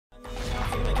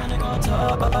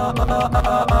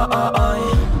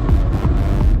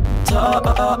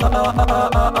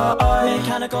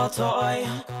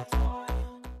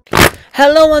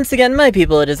Hello once again, my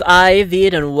people, it is I, V,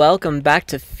 and welcome back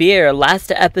to F.E.A.R.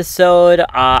 Last episode,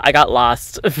 I got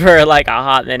lost for like a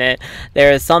hot minute.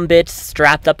 There is some bitch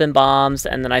strapped up in bombs,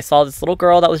 and then I saw this little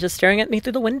girl that was just staring at me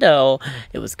through the window.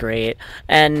 It was great.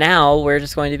 And now we're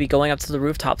just going to be going up to the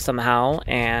rooftop somehow,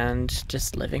 and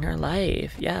just living our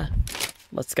life. Yeah,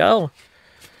 let's go.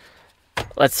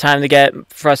 It's time to get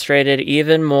frustrated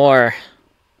even more.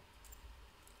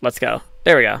 Let's go.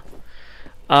 There we go.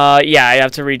 Yeah, I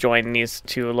have to rejoin these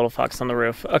two little fucks on the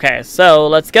roof. Okay, so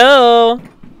let's go.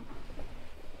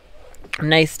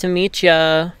 Nice to meet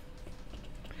ya.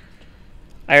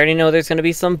 I already know there's gonna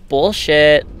be some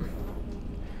bullshit.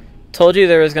 Told you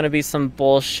there was gonna be some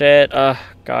bullshit. Ugh,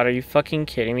 God, are you fucking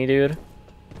kidding me, dude?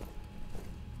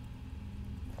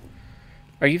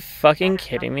 Are you fucking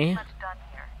kidding me?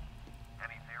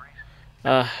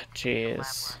 Ugh,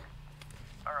 jeez.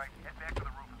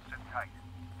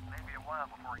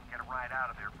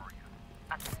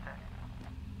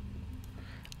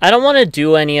 I don't want to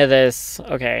do any of this.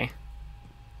 Okay.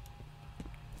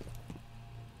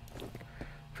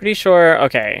 Pretty sure.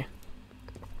 Okay.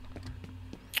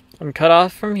 I'm cut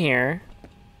off from here.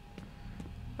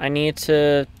 I need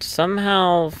to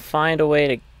somehow find a way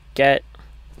to get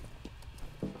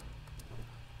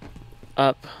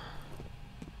up.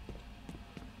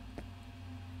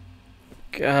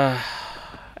 I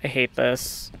hate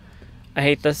this. I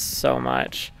hate this so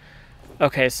much.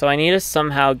 Okay, so I need to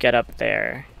somehow get up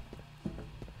there.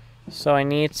 So I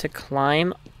need to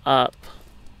climb up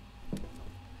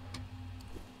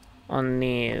on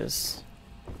these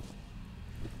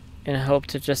and hope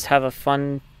to just have a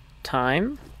fun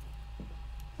time.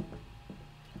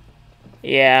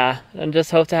 Yeah, and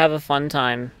just hope to have a fun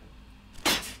time.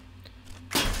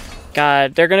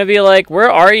 God, they're gonna be like, where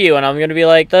are you? And I'm gonna be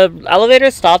like, the elevator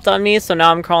stopped on me, so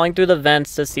now I'm crawling through the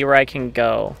vents to see where I can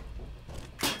go.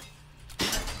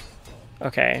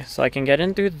 Okay, so I can get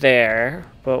in through there,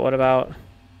 but what about...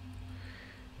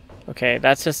 Okay,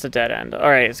 that's just a dead end.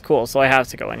 Alright, it's cool, so I have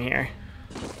to go in here.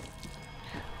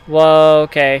 Whoa,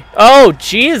 okay. Oh,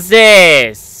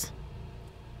 Jesus!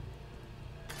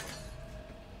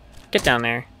 Get down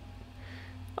there.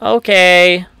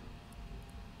 Okay.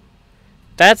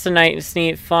 That's a nice,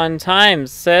 neat, fun time,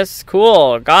 sis.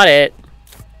 Cool, got it.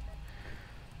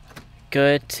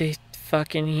 Good to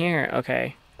fucking hear.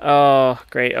 Okay. Oh,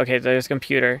 great. Okay, there's a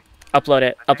computer. Upload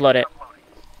it. Upload it.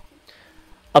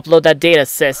 Upload that data,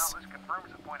 sis. Well, this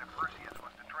confirms the point of F.E.A.R.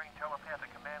 was to train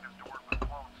telepathic commanders to work with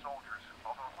clone soldiers,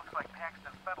 although it looks like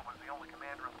Paxton Fettel was the only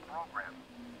commander of the program.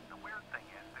 The weird thing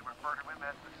is, they refer to him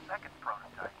as the second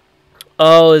prototype.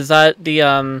 Oh, is that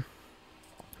the,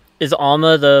 is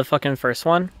Alma the fucking first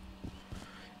one?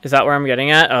 Is that where I'm getting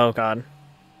at? Oh, God.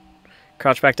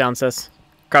 Crouch back down, sis.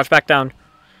 Crouch back down.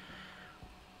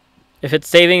 If it's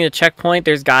saving a checkpoint,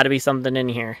 there's got to be something in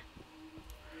here.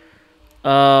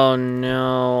 Oh,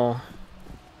 no.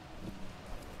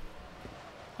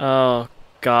 Oh,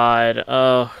 God.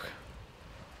 Oh.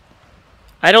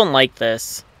 I don't like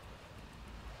this.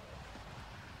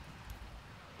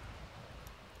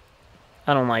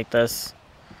 I don't like this.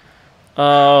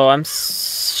 Oh,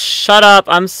 shut up.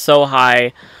 I'm so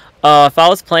high. If I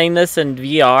was playing this in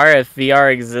VR, if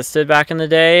VR existed back in the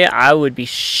day, I would be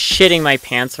shitting my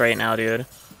pants right now, dude.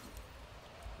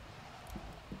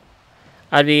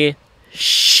 I'd be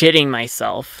shitting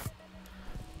myself.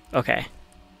 Okay.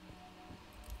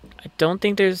 I don't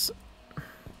think there's...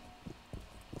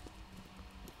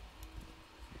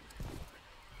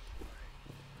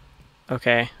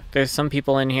 Okay, there's some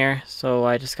people in here, so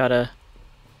I just gotta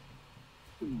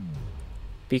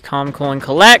be calm, cool, and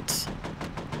collect.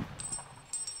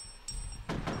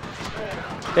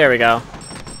 There we go.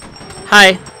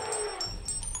 Hi.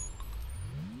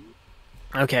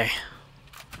 Okay.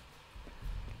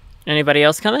 Anybody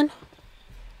else coming?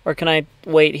 Or can I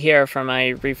wait here for my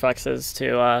reflexes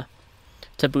to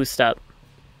boost up?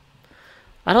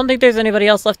 I don't think there's anybody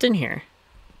else left in here.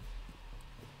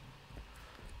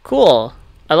 Cool.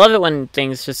 I love it when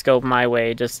things just go my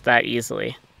way just that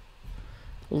easily.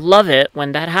 Love it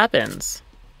when that happens.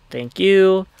 Thank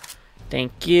you.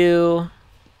 Thank you.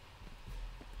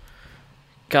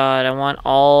 God, I want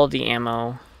all the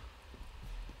ammo.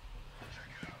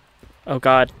 Oh,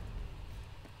 God.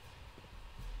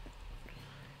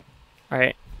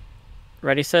 Alright.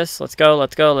 Ready, sis? Let's go,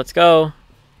 let's go, let's go.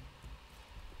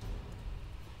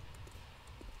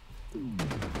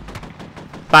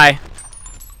 Bye.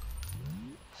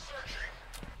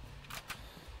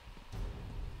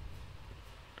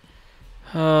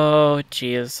 Oh,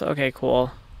 jeez. Okay,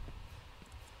 cool.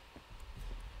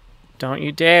 Don't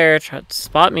you dare try to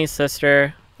spot me,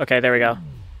 sister. Okay, there we go.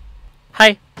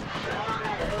 Hi.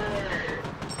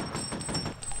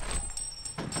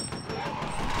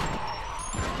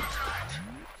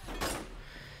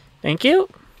 Thank you.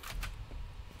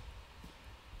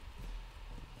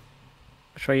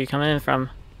 Which way are you coming in from?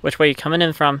 Which way are you coming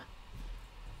in from?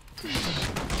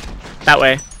 That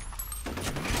way.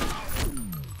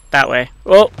 That way.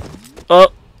 Oh. Oh.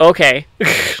 Okay.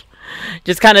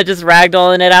 Just kind of just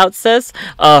ragdolling it out, sis.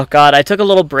 Oh, God. I took a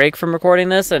little break from recording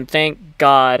this, and thank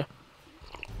God.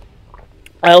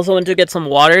 I also went to get some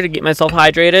water to get myself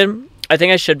hydrated. I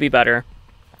think I should be better.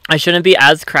 I shouldn't be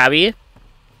as crabby.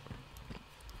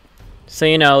 So,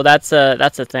 you know, that's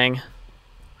a thing.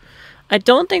 I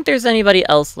don't think there's anybody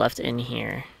else left in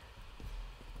here.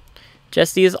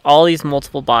 Just all these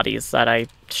multiple bodies that I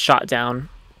shot down.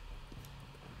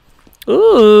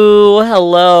 Ooh,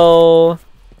 hello.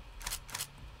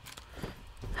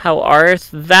 How art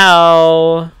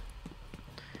thou?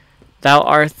 Thou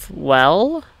art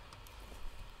well?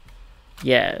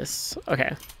 Yes.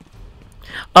 Okay.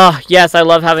 Oh, yes, I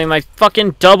love having my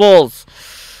fucking doubles.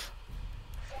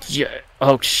 Yeah.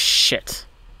 Oh, shit.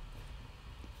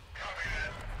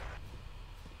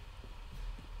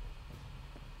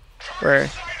 Where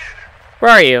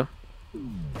are you?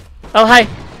 Oh, hi.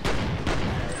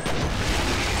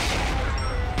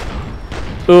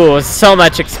 Ooh, so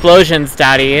much explosions,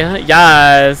 daddy.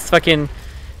 Yes, fucking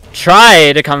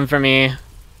try to come for me.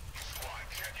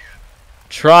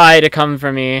 Try to come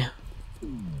for me.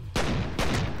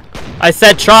 I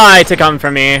said try to come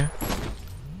for me.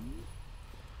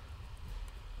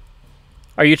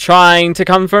 Are you trying to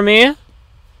come for me?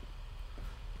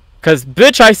 'Cause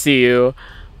bitch, I see you.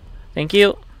 Thank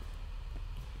you.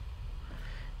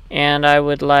 And I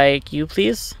would like you,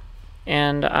 please.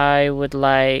 And I would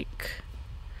like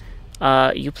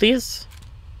you, please.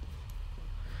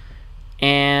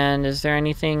 And is there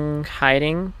anything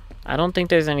hiding? I don't think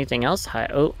there's anything else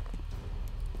oh.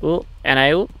 Ooh,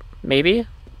 and maybe?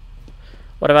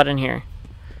 What about in here?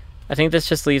 I think this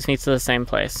just leads me to the same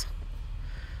place.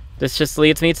 This just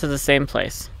leads me to the same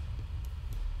place.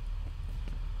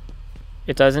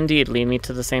 It does indeed lead me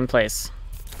to the same place.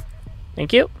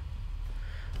 Thank you.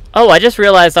 Oh, I just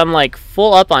realized I'm like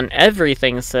full up on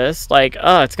everything, sis. Like,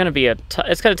 oh, it's gonna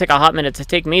take a hot minute to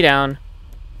take me down.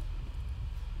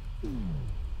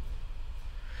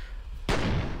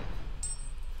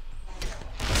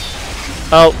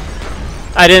 Oh,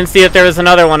 I didn't see if there was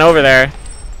another one over there.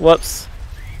 Whoops.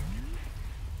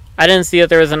 I didn't see if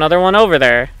there was another one over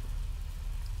there.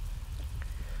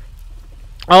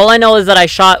 All I know is that I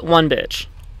shot one bitch.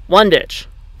 One bitch.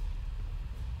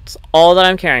 That's all that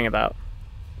I'm caring about.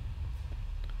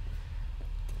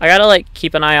 I gotta, like,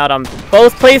 keep an eye out on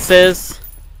both places.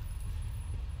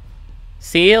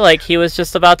 See? Like, he was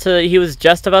just about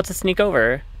to sneak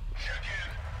over.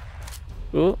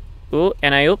 Ooh, ooh,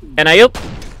 and I oop, and I oop.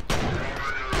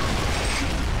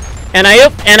 And I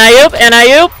oop, and I oop, and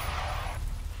I oop.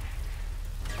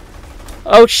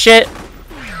 Oh, shit.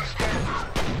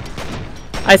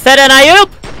 I said an I-oop!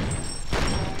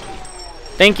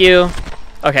 Thank you.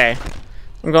 Okay.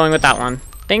 I'm going with that one.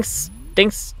 Thanks,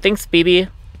 BB.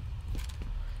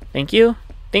 Thank you.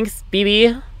 Thanks,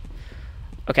 BB.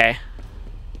 Okay.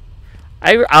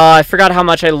 I forgot how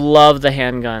much I love the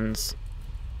handguns.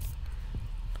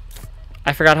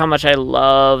 I forgot how much I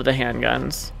love the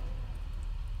handguns.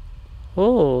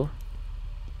 Oh.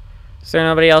 Is there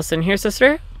nobody else in here,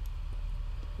 sister?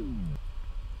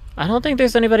 I don't think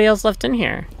there's anybody else left in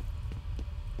here.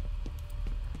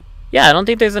 Yeah, I don't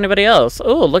think there's anybody else.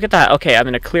 Oh, look at that. Okay, I'm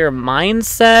in a clear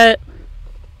mindset.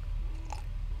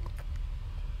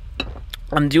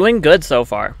 I'm doing good so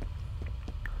far.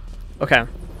 Okay.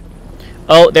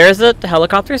 Oh, there's a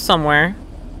helicopter somewhere.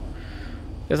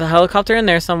 There's a helicopter in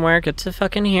there somewhere. Good to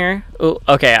fucking hear. Oh,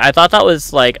 okay. I thought that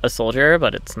was like a soldier,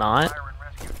 but it's not.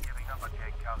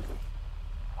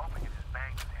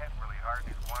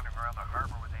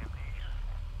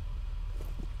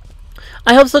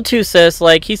 I hope so too, sis.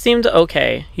 Like, he seemed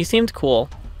okay. He seemed cool.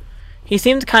 He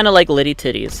seemed kind of like Liddy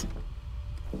Titties.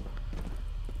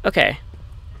 Okay.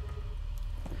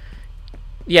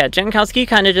 Yeah, Jankowski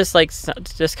kind of just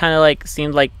kind of like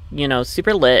seemed like, you know,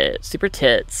 super lit, super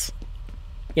tits.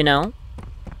 You know?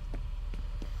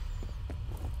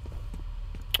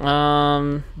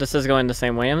 This is going the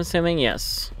same way, I'm assuming?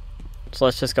 Yes. So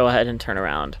let's just go ahead and turn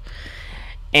around.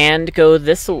 And go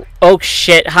this... Oh,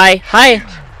 shit. Hi. Hi.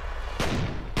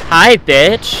 Hi,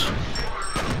 bitch.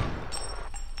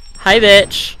 Hi,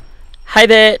 bitch. Hi,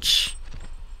 bitch.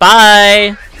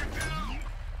 Bye.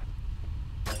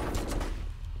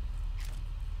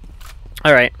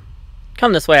 Alright.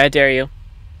 Come this way, I dare you.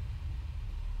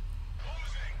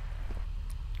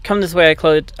 Come this way,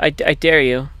 I dare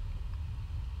you.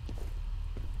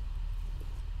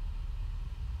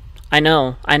 I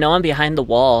know I'm behind the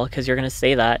wall, because you're going to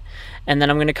say that. And then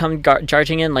I'm going to come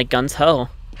charging in like guns ho.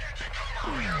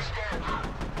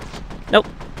 Nope.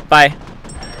 Bye.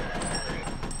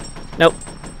 Nope.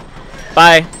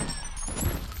 Bye.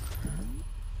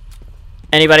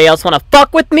 Anybody else want to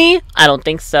fuck with me? I don't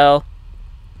think so.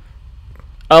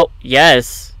 Oh,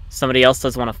 yes. Somebody else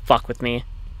does want to fuck with me.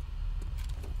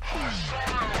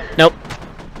 Nope.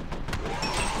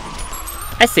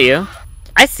 I see you.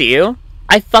 I see you.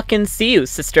 I fucking see you,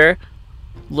 sister.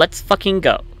 Let's fucking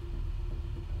go.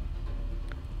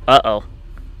 Uh-oh.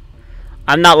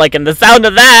 I'm not liking the sound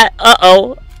of that.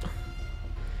 Uh-oh.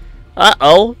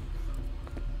 Uh-oh.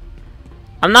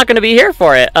 I'm not gonna be here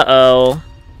for it. Uh-oh.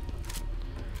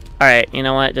 Alright, you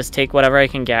know what? Just take whatever I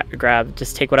can grab.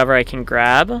 Just take whatever I can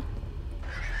grab.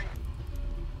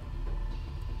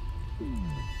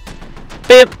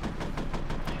 Boop.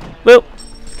 Boop.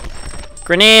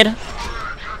 Grenade.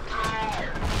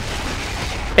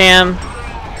 Bam.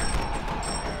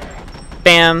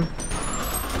 Bam.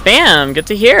 Bam! Good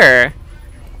to hear.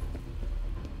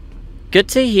 Good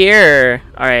to hear.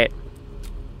 Alright.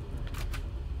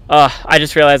 Ugh, I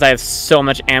just realized I have so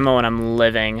much ammo and I'm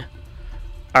living.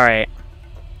 Alright.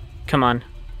 Come on.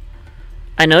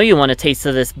 I know you want a taste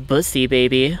of this bussy,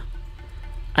 baby.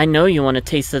 I know you want a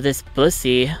taste of this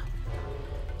bussy.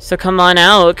 So come on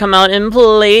out. Come out and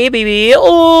play, baby.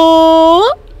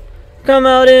 Oh! Come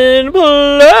out and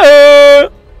play!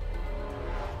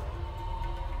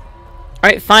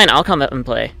 Alright, fine. I'll come out and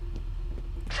play.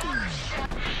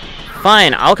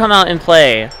 Fine. I'll come out and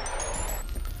play.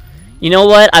 You know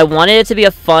what? I wanted it to be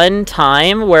a fun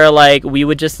time where, like, we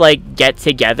would just, like, get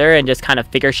together and just kind of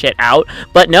figure shit out.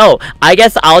 But no, I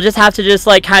guess I'll just have to just,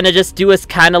 like, kind of just do a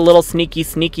kind of little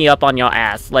sneaky up on your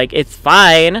ass. Like, it's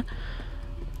fine.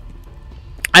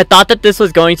 I thought that this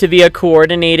was going to be a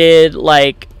coordinated,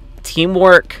 like,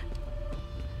 teamwork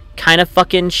kind of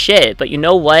fucking shit. But you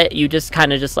know what? You just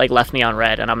kind of just, like, left me on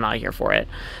red, and I'm not here for it.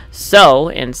 So,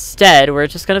 instead, we're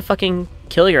just gonna fucking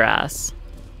kill your ass.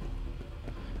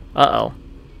 Uh-oh.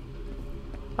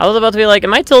 I was about to be like,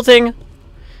 am I tilting?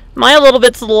 Am I a little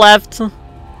bit to the left?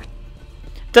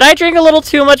 Did I drink a little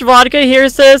too much vodka here,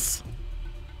 sis?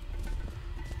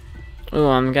 Ooh,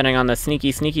 I'm getting on the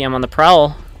sneaky. I'm on the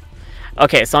prowl.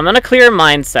 Okay, so I'm in a clear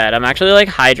mindset. I'm actually, like,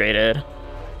 hydrated.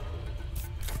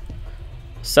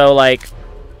 So, like,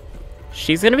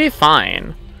 she's gonna be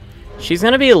fine. She's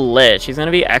gonna be lit. She's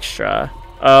gonna be extra.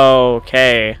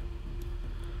 Okay.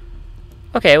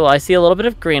 Okay, well, I see a little bit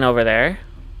of green over there.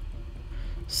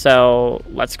 So,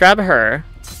 let's grab her.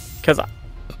 Because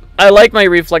I like my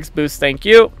reflex boost, thank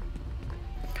you.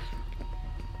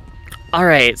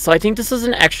 Alright, so I think this is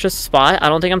an extra spot. I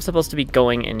don't think I'm supposed to be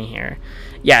going in here.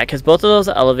 Yeah, because both of those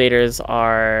elevators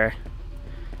are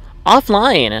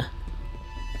offline.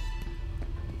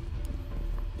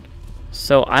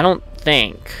 So, I don't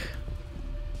think...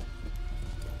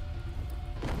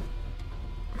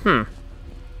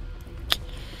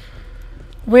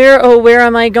 Where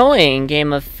am I going,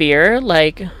 Game of Fear?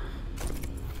 Like,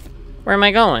 where am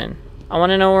I going? I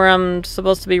want to know where I'm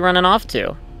supposed to be running off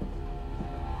to.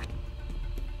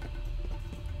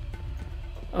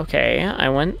 Okay, I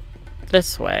went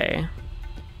this way.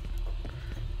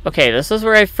 Okay, this is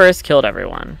where I first killed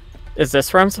everyone. Is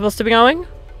this where I'm supposed to be going?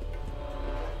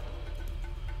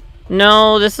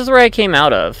 No, this is where I came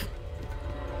out of.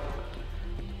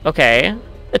 Okay.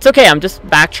 It's okay, I'm just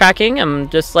backtracking. I'm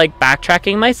just, like,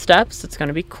 backtracking my steps. It's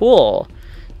gonna be cool.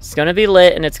 It's gonna be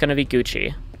lit, and it's gonna be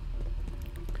Gucci.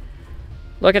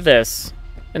 Look at this.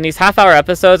 In these half-hour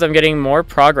episodes, I'm getting more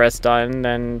progress done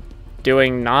than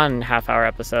doing non-half-hour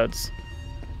episodes.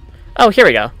 Oh, here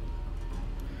we go.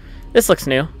 This looks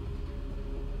new.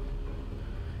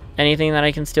 Anything that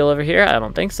I can steal over here? I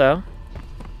don't think so.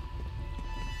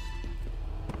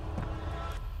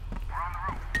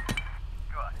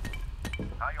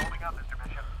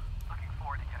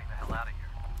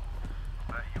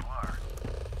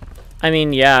 I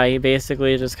mean, yeah, he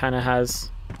basically just kind of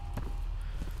has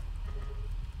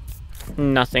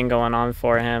nothing going on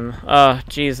for him. Oh,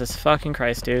 Jesus fucking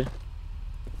Christ, dude.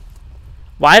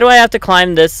 Why do I have to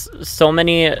climb this so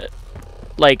many,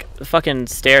 like, fucking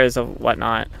stairs of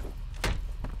whatnot?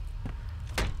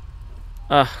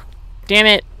 Ugh, damn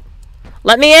it.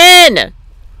 Let me in!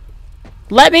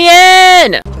 Let me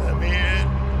in! Let me in!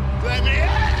 Let me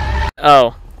in!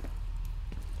 Oh.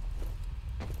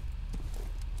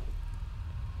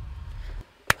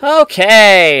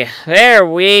 Okay, there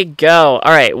we go.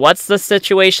 Alright, what's the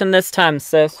situation this time,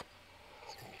 sis?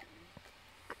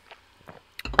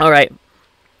 Alright.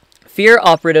 F.E.A.R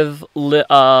operative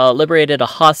liberated a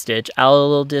hostage,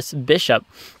 Aldous Bishop,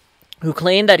 who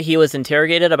claimed that he was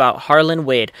interrogated about Harlan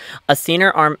Wade, a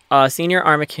senior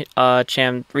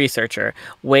Armacham researcher.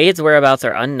 Wade's whereabouts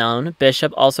are unknown.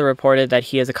 Bishop also reported that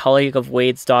he is a colleague of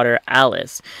Wade's daughter,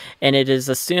 Alice, and it is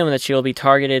assumed that she will be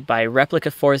targeted by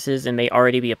replica forces and may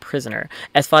already be a prisoner.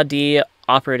 S.W.A.T.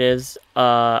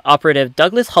 operative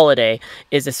Douglas Holliday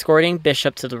is escorting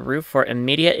Bishop to the roof for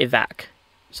immediate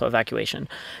evacuation.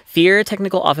 F.E.A.R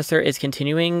technical officer is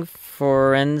continuing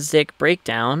forensic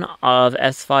breakdown of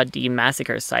S.W.A.T.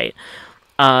 massacre site.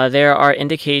 There are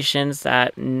indications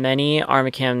that many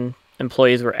Armacham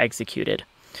employees were executed.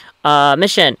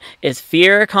 Mission is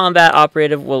F.E.A.R combat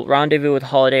operative will rendezvous with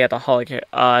Holiday at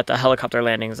the helicopter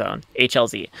landing zone,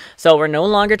 HLZ. So we're no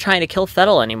longer trying to kill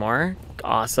Fettel anymore.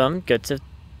 Awesome, good to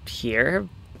hear.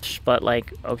 But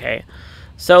like, okay.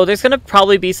 So there's gonna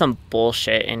probably be some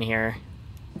bullshit in here.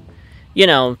 You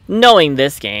know, knowing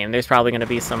this game, there's probably gonna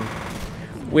be some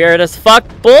weird as fuck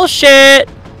bullshit!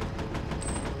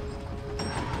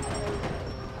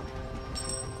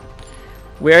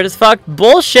 Weird as fuck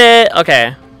bullshit!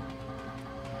 Okay.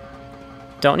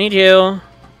 Don't need you.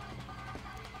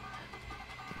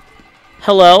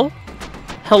 Hello?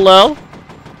 Hello?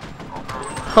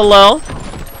 Hello?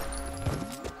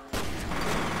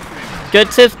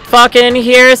 Good to fucking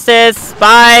hear, sis.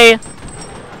 Bye!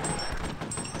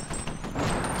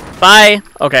 Bye!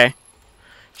 Okay.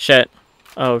 Shit.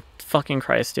 Oh, fucking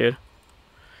Christ, dude.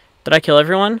 Did I kill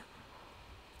everyone?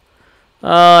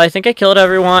 I think I killed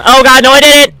everyone. Oh god, no I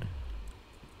didn't!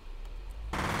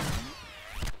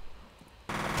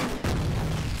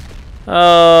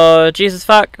 Oh, Jesus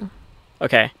fuck.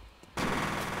 Okay.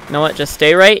 You know what? Just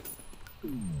stay right.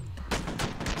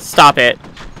 Stop it.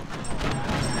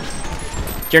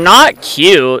 You're not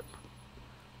cute.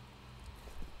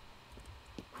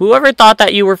 Whoever thought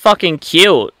that you were fucking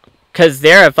cute? Cause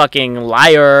they're a fucking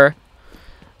liar.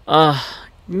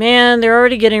 Man, they're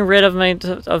already getting rid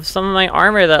of some of my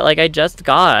armor that like I just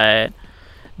got.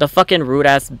 The fucking rude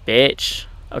ass bitch.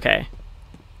 Okay.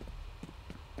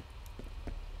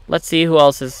 Let's see who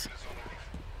else is.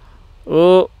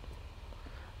 Ooh.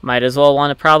 Might as well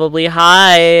want to probably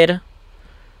hide.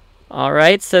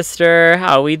 Alright, sister.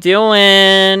 How we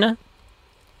doing?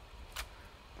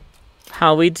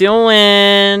 How we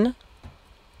doing?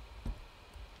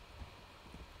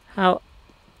 How?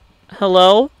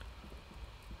 Hello?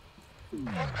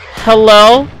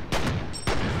 Hello?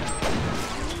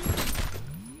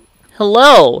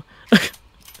 Hello?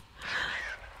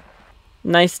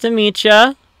 Nice to meet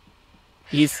ya.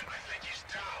 He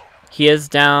is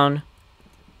down.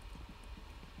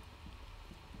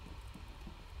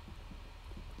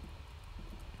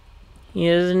 He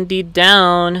is indeed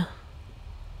down.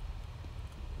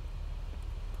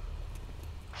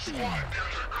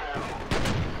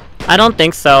 I don't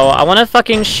think so. I want to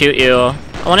fucking shoot you.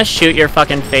 I want to shoot your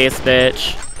fucking face,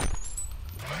 bitch.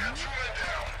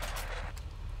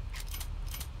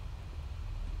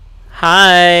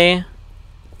 Hi.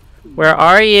 Where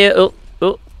are you? Ooh,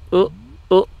 ooh, ooh,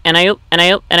 ooh. And I oop, and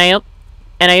I oop, and I oop,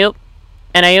 and I oop,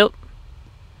 and I oop,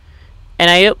 and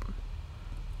I oop,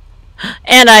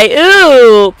 and I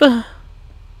oop.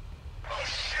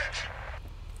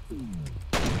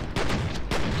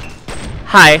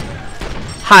 Hi.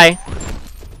 Hi.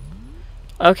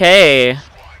 Okay.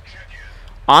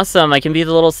 Awesome, I can be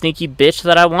the little sneaky bitch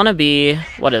that I want to be.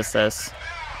 What is this?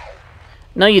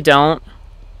 No, you don't.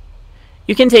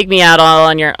 You can take me out all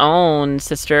on your own,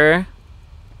 sister.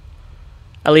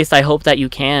 At least I hope that you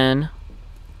can.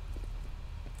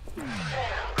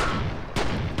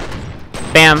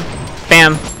 Bam.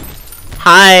 Bam.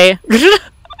 Hi.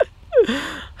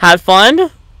 Had fun?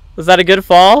 Was that a good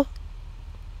fall?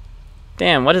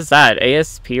 Damn, what is that?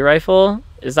 ASP rifle?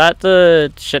 Is that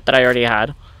the shit that I already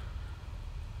had?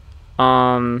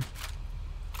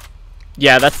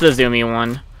 Yeah, that's the zoomy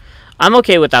one. I'm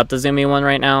okay without the zoomy one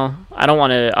right now. I don't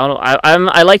want to.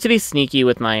 I like to be sneaky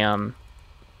with my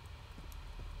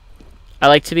I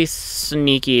like to be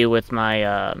sneaky with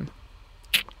my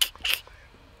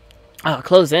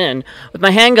close in with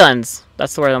my handguns.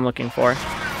 That's the word I'm looking for.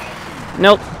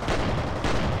 Nope.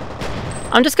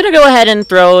 I'm just gonna go ahead and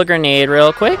throw a grenade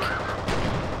real quick.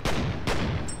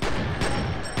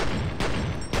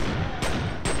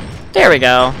 There we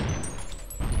go.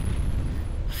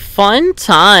 Fun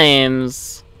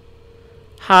times.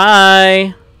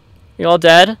 Hi. You all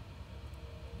dead? I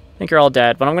think you're all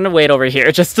dead, but I'm gonna wait over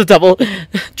here just to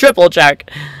triple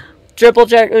check.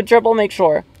 Triple make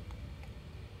sure.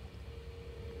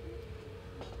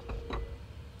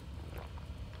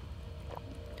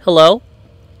 Hello?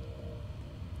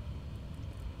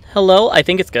 Hello? I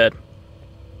think it's good.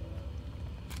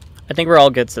 I think we're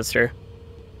all good, sister.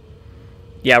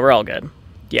 Yeah, we're all good.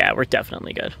 Yeah, we're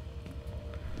definitely good.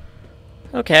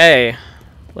 Okay.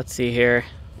 Let's see here.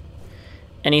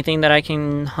 Anything that I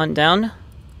can hunt down?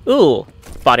 Ooh,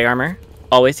 body armor.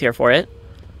 Always here for it.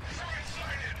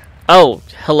 Oh,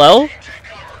 hello?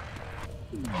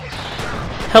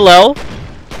 Hello?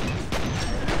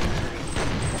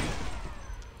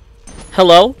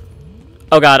 Hello?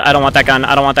 Oh god, I don't want that gun.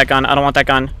 I don't want that gun. I don't want that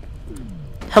gun.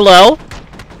 Hello?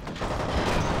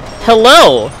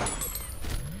 Hello?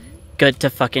 Good to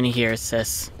fucking hear,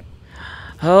 sis.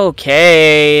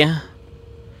 Okay.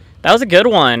 That was a good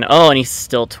one. Oh, and he's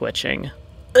still twitching.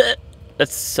 Ugh.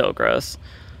 That's so gross.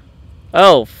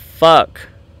 Oh, fuck.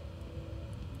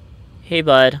 Hey,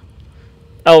 bud.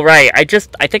 Oh, right. I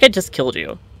think I just killed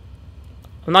you.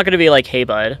 I'm not gonna be like, hey,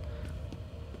 bud.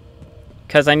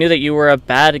 Because I knew that you were a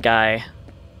bad guy.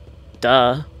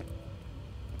 Duh.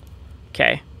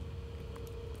 Okay.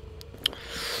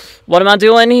 What am I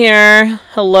doing here?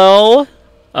 Hello?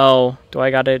 Oh, do I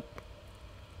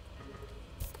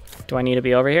need to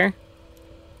be over here?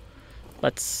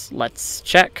 Let's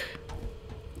check.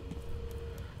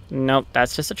 Nope,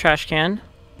 that's just a trash can.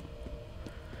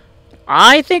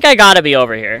 I think I gotta be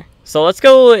over here. So let's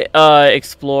go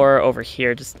explore over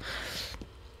here just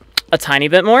a tiny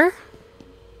bit more.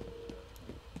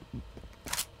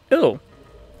 Ooh.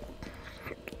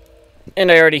 And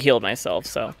I already healed myself,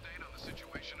 so.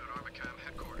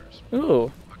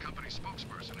 Ooh. A company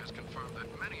spokesperson has confirmed that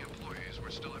many employees were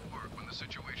still at work when the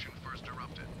situation first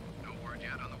erupted. No word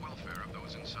yet on the welfare of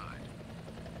those inside.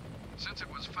 Since it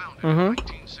was founded in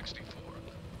 1964,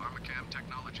 Armacam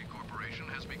Technology Corporation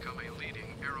has become a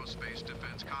leading aerospace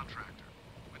defense contractor,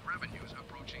 with revenues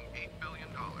approaching $8 billion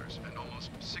and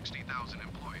almost 60,000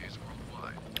 employees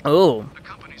worldwide. Oh. The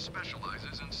company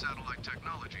specializes in satellite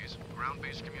technologies,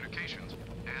 ground-based communications,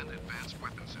 and advanced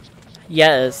weapon systems.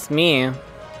 Yes, me.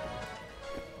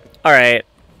 Alright,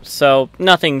 so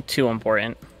nothing too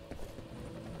important.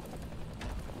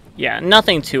 Yeah,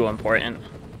 nothing too important.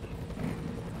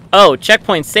 Oh,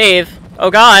 checkpoint save.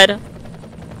 Oh god.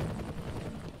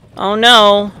 Oh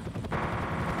no.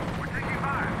 We're taking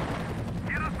fire.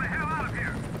 Get us the hell out of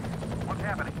here. What's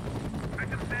happening?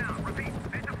 Bishop's down. Repeat,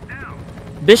 Bishop's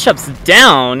down. Bishop's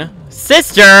down?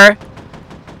 Sister!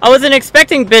 I wasn't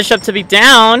expecting Bishop to be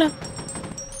down. That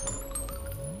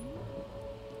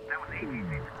was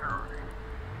ATC security.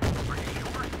 Are you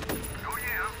sure? Oh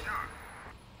yeah, I'm sure.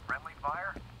 Friendly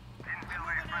fire? Didn't feel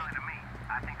very friendly to me.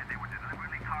 I think that they were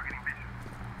deliberately targeting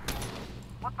Bishop.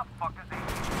 What the fuck is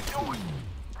ATC doing?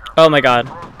 Oh my god.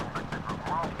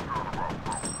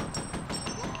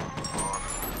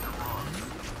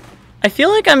 I feel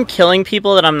like I'm killing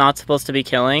people that I'm not supposed to be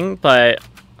killing, but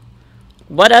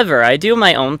whatever, I do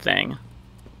my own thing.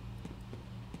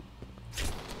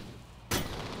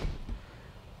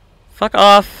 Fuck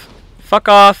off. Fuck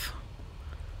off.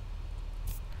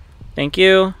 Thank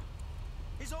you.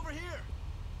 He's over here.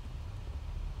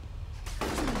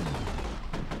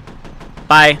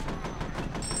 Bye.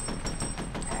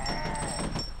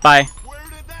 Bye. Where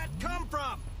did that come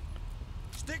from?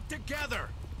 Stick together.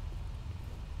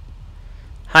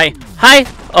 Hi. Hi!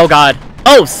 Oh god.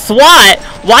 Oh, SWAT!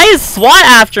 Why is SWAT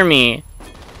after me?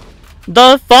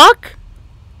 The fuck?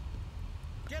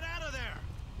 Get out of there.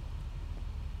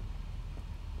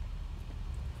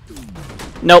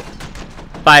 Nope.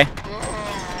 Bye.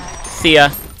 See ya.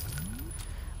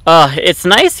 It's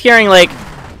nice hearing like...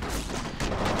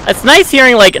 It's nice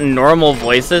hearing like normal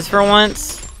voices for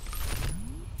once.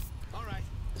 All right.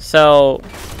 So...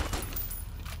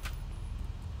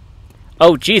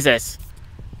 Oh, Jesus.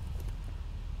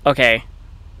 Okay.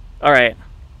 Alright.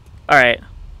 Alright.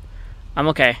 I'm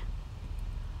okay.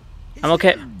 I'm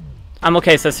okay. I'm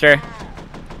okay, sister.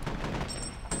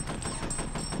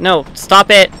 No,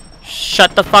 stop it.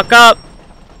 Shut the fuck up.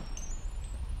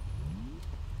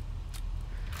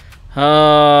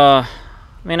 I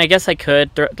mean, I guess I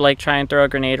could, like, try and throw a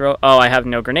grenade Oh, I have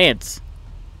no grenades.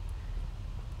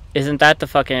 Isn't that the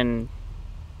fucking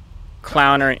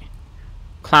clownery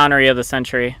of the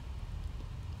century?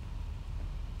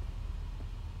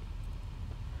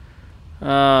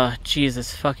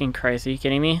 Jesus fucking Christ, are you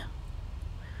kidding me?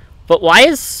 But why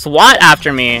is SWAT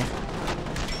after me?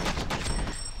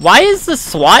 Why is the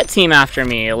SWAT team after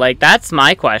me? Like, that's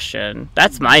my question.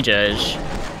 That's my judge.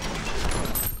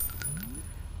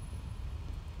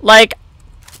 Like,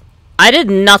 I did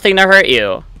nothing to hurt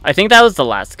you. I think that was the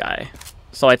last guy.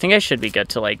 So I think I should be good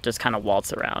to, like, just kind of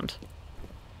waltz around.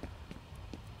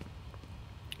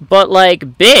 But,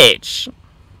 like, bitch.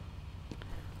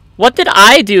 What did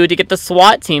I do to get the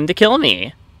SWAT team to kill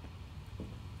me?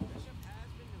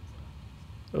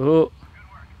 Ooh.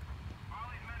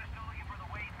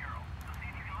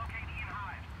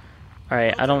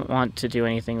 Alright, I don't want to do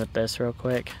anything with this real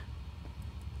quick.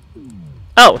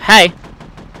 Oh, hey!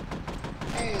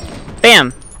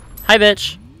 Bam! Hi,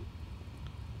 bitch!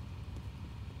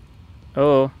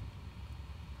 Oh.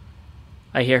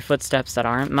 I hear footsteps that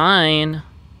aren't mine.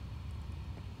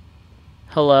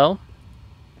 Hello?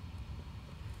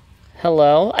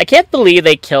 Hello? I can't believe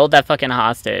they killed that fucking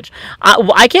hostage.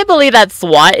 I can't believe that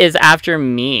SWAT is after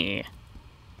me.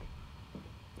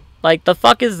 Like, the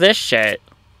fuck is this shit?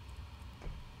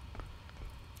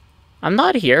 I'm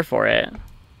not here for it.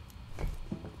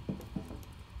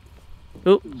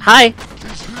 Ooh, hi!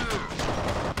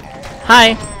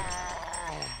 Hi!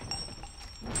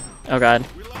 Oh god.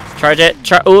 Charge it.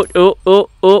 Ooh, ooh, ooh,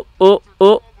 ooh, ooh,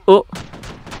 ooh, ooh.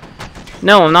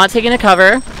 No, I'm not taking a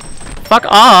cover. Fuck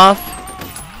off.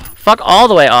 Fuck all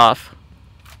the way off.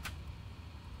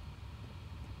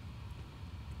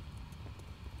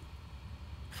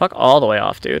 Fuck all the way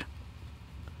off, dude.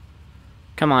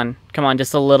 Come on. Come on,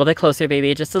 just a little bit closer,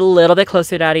 baby. Just a little bit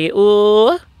closer, daddy.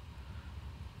 Ooh.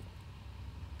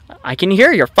 I can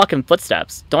hear your fucking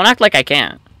footsteps. Don't act like I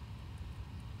can't.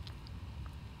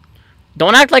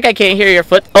 Don't act like I can't hear your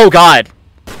foot. Oh, God.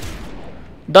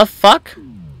 The fuck?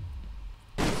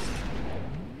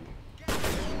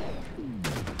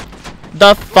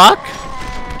 The fuck?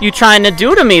 You trying to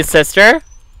do to me, sister?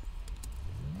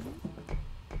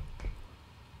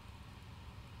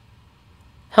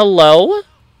 Hello?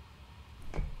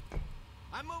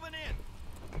 I'm moving in.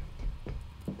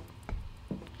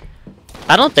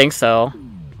 I don't think so.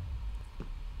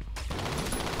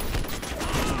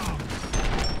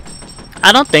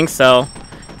 I don't think so.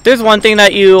 There's one thing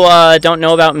that you don't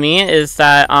know about me is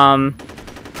that I'm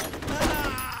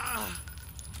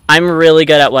really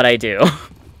good at what I do.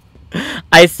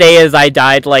 I say as I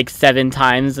died like 7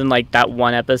 times in like that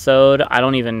one episode. I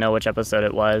don't even know which episode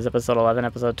it was. Episode 11,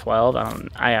 episode 12.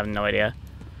 I have no idea.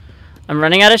 I'm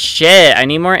running out of shit. I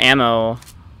need more ammo.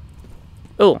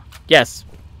 Oh, yes.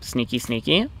 Sneaky,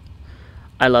 sneaky.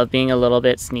 I love being a little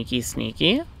bit sneaky,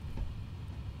 sneaky.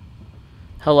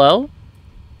 Hello?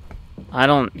 I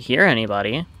don't hear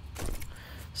anybody.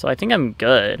 So I think I'm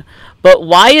good. But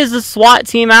why is the SWAT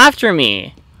team after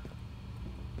me?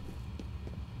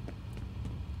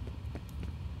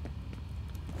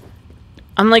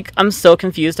 I'm so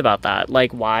confused about that.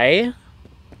 Like, why?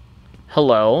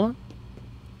 Hello?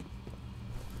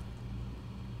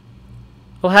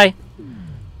 Oh, hi.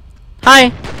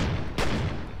 Hi.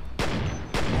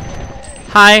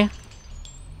 Hi.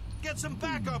 Get some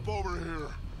backup over here.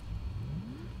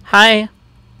 Hi.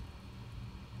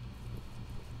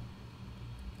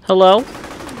 Hello?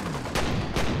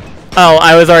 Oh,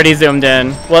 I was already zoomed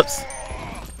in. Whoops.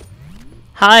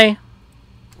 Hi.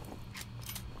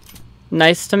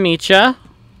 Nice to meet ya.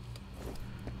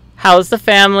 How's the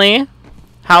family?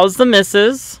 How's the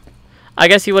missus? I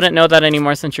guess you wouldn't know that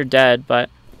anymore since you're dead, but...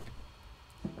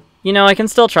 You know, I can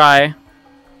still try.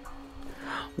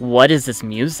 What is this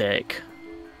music?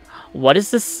 What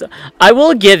is this? I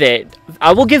will give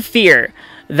F.E.A.R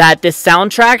that this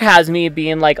soundtrack has me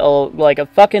being like a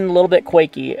fucking little bit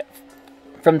quaky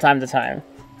from time to time.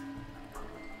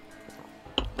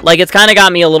 Like, it's kind of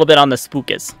got me a little bit on the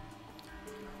spookus.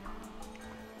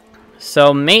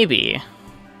 So maybe.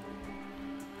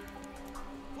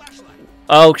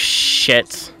 Oh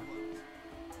shit.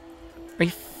 Are you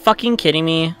fucking kidding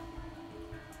me?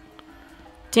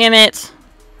 Damn it.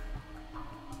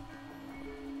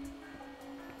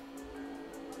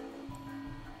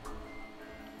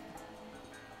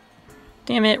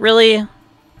 Damn it, really?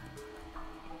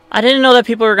 I didn't know that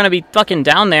people were gonna be fucking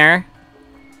down there.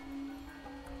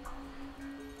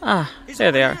 Ah,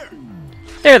 there they are.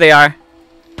 There they are.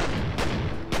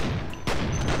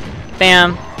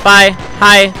 Bam. Bye.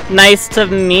 Hi. Nice to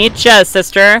meet ya,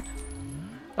 sister.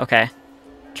 Okay.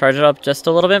 Charge it up just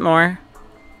a little bit more.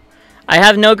 I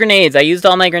have no grenades. I used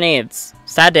all my grenades.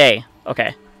 Sad day.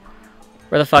 Okay.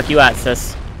 Where the fuck you at,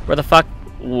 sis? Where the fuck?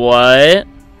 What?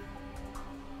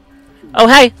 Oh,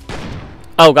 hey!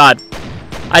 Oh, God.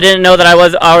 I didn't know that I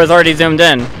was already zoomed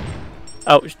in.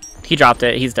 Oh, he dropped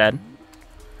it. He's dead.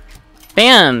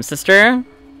 Bam, sister.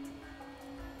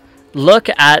 Look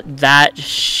at that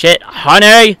shit,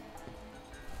 honey!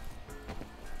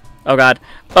 Oh, God.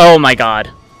 Oh, my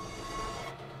God.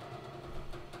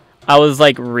 I was,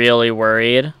 like, really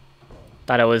worried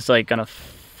that I was, like, gonna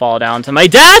fall down to my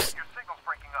death! Your signal's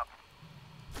breaking up.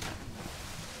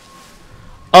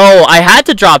 Oh, I had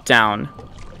to drop down.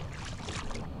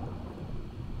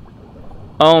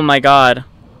 Oh my god.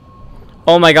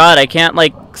 Oh my god, I can't,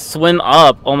 like, swim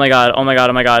up. Oh my god, oh my god,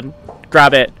 oh my god.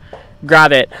 Grab it.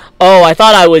 Grab it. Oh, I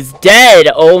thought I was dead.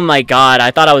 Oh my god,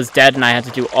 I thought I was dead and I had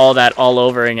to do all that all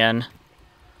over again.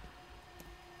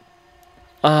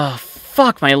 Oh,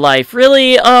 fuck my life.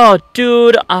 Really? Oh,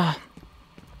 dude.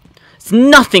 It's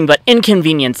nothing but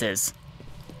inconveniences.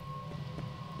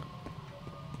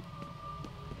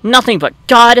 Nothing but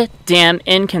goddamn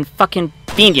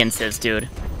inconveniences, dude.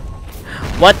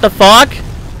 What the fuck?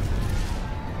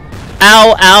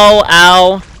 Ow, ow,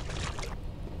 ow.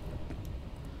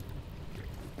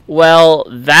 Well,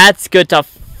 that's good to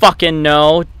fucking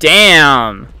know.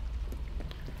 Damn.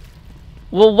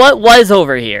 Well, what was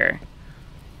over here?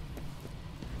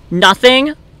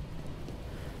 Nothing?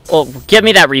 Well, give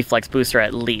me that reflex booster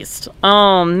at least.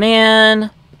 Oh,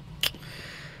 man.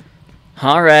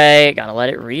 Alright, gotta let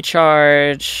it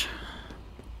recharge.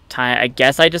 I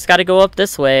guess I just gotta go up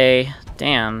this way.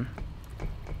 Damn.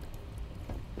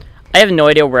 I have no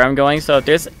idea where I'm going, so if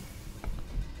there's...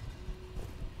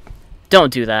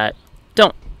 Don't do that.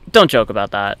 Don't joke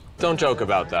about that. Don't joke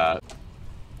about that.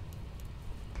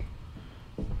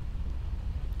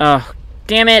 Oh,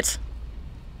 damn it.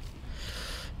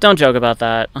 Don't joke about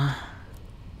that.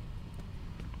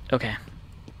 Okay.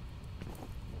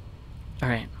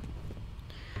 Alright.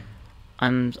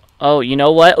 Oh, you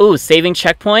know what? Ooh, saving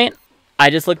checkpoint. I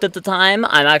just looked at the time.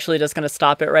 I'm actually just going to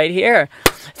stop it right here.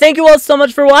 Thank you all so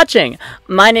much for watching.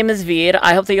 My name is V.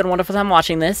 I hope that you had a wonderful time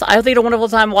watching this. I hope that you had a wonderful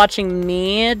time watching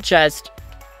me just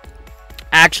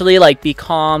actually, like, be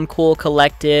calm, cool,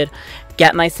 collected,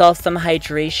 get myself some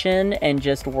hydration, and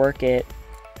just work it.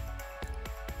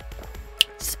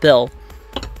 Spill.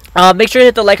 Make sure to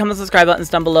hit the like, comment, subscribe buttons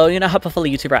down below. You know how to follow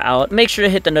YouTuber out. Make sure to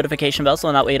hit the notification bell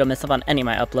so that way you don't miss up on any of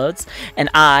my uploads. And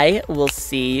I will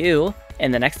see you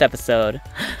in the next episode.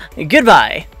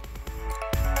 Goodbye.